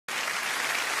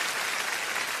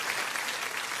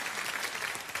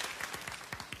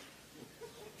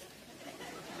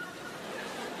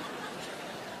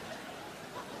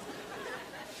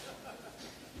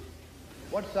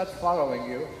What's that following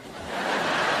you?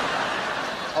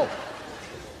 Oh.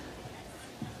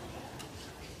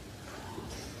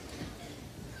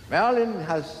 Marilyn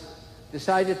has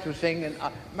decided to sing, and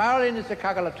Marilyn is a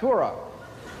cagalatura,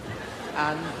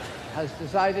 and has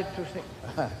decided to sing.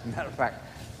 Matter of fact,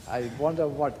 I wonder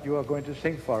what you are going to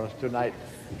sing for us tonight.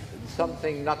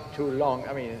 Something not too long.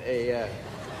 I mean,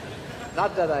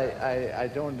 not that I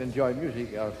don't enjoy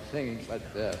music or singing, but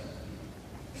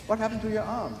what happened to your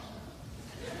arms?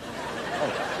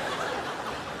 Oh.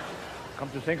 Come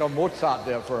to think of Mozart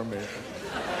there for a minute.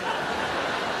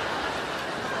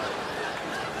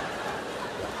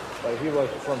 But he was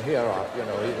from here up, you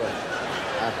know, he was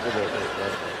absolutely.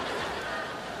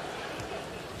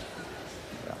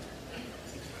 Yeah.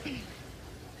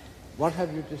 What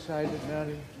have you decided,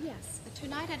 Marilyn? Yes,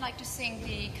 tonight I'd like to sing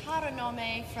the Caro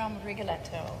nome from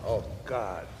Rigoletto. Oh,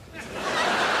 God.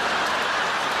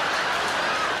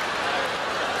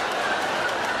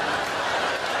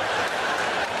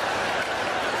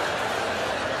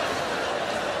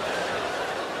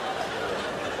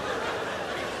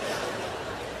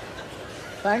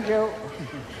 Thank you.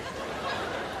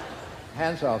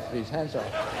 Hands off, please, hands off.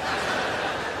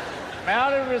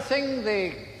 Marilyn will sing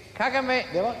the Kagame...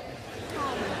 The what?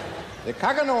 The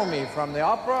Kaganome from the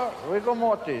opera Rigor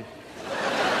Mortis.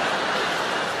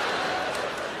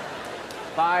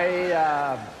 By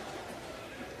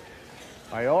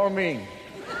all means.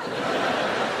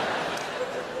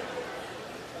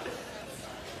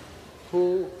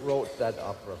 Who wrote that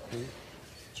opera, please?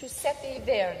 Giuseppe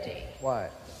Verdi. Why?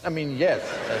 I mean, yes.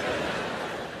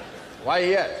 Why,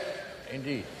 yes,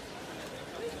 indeed.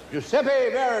 Giuseppe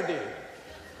Verdi,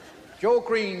 Joe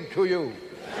Green to you.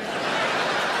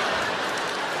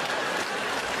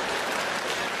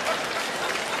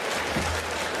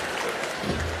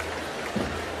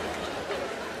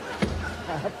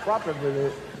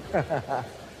 Probably.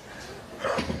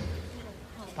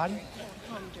 Pardon?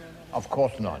 Of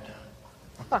course not.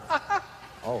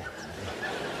 Oh.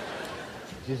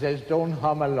 She says, don't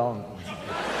hum along.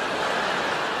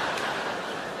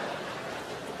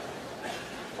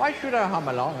 Why should I hum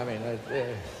along? I mean,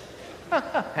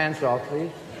 hands off,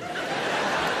 please.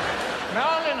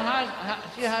 Marilyn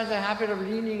she has a habit of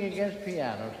leaning against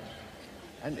pianos.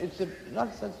 And it's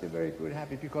not such a very good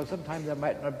habit because sometimes there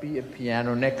might not be a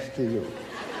piano next to you.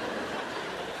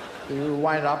 So you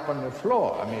wind up on the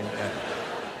floor, I mean,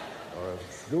 or a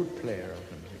flute player or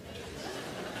something.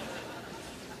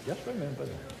 Just remember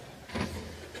that.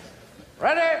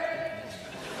 Ready?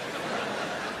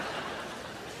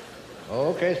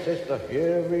 Okay, sister,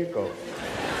 here we go.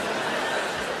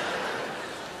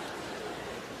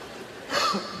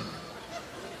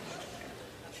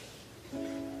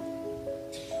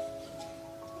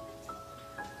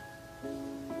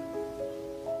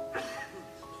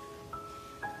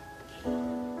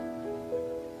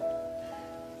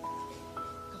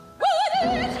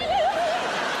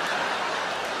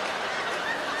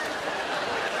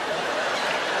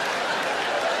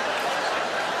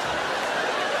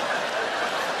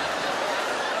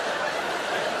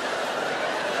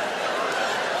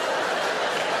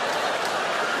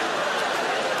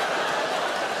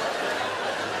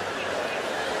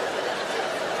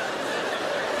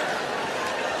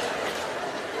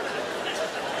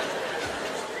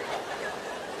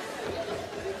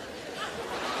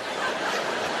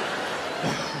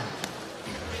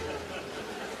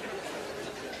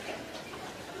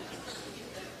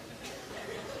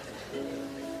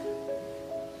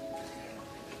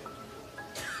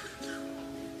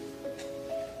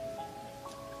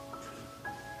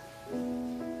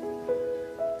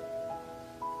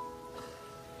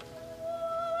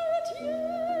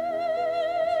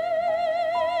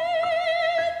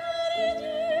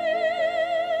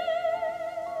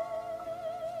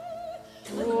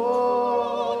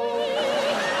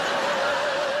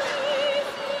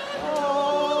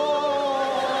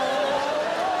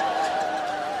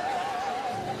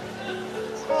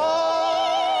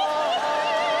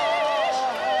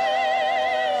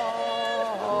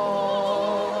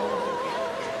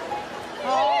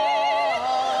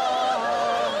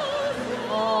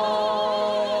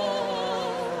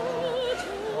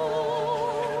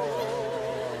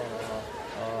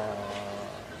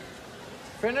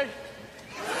 Finished?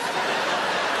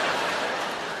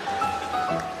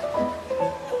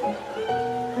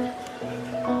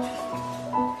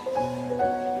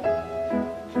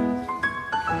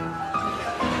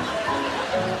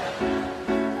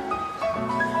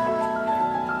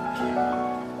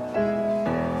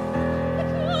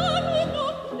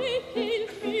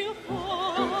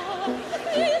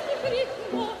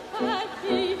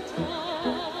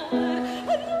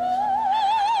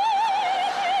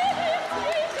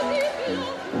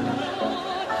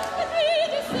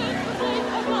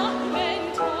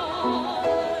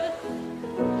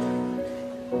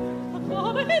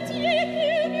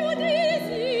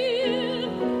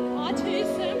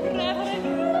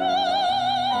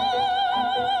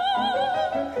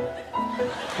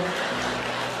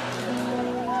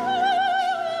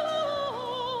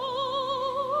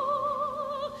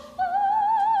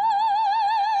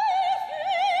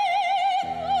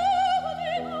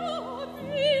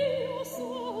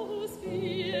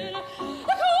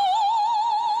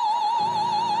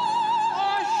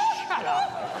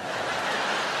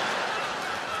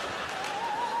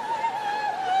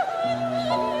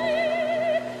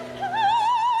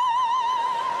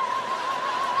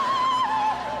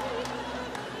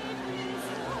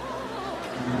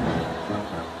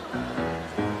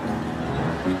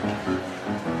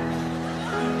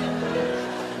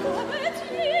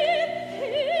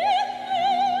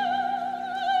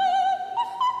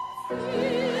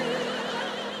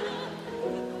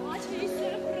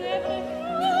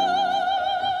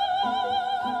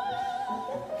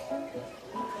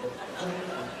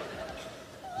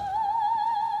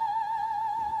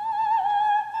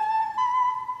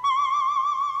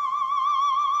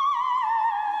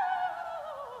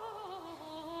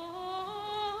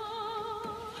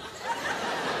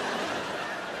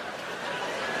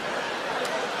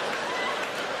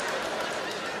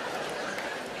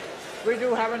 We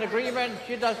do have an agreement.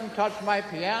 She doesn't touch my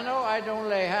piano. I don't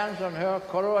lay hands on her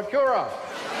coloratura.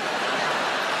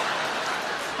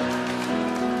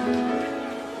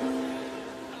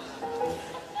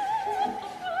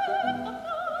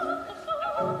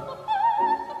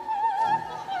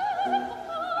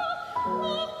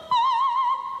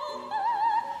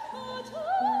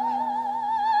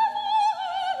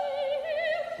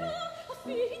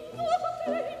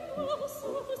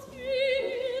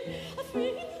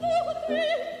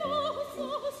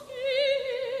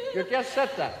 You just said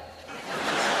that.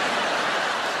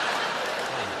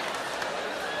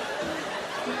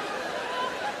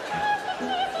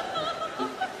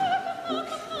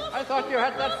 I thought you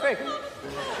had that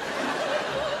fixed.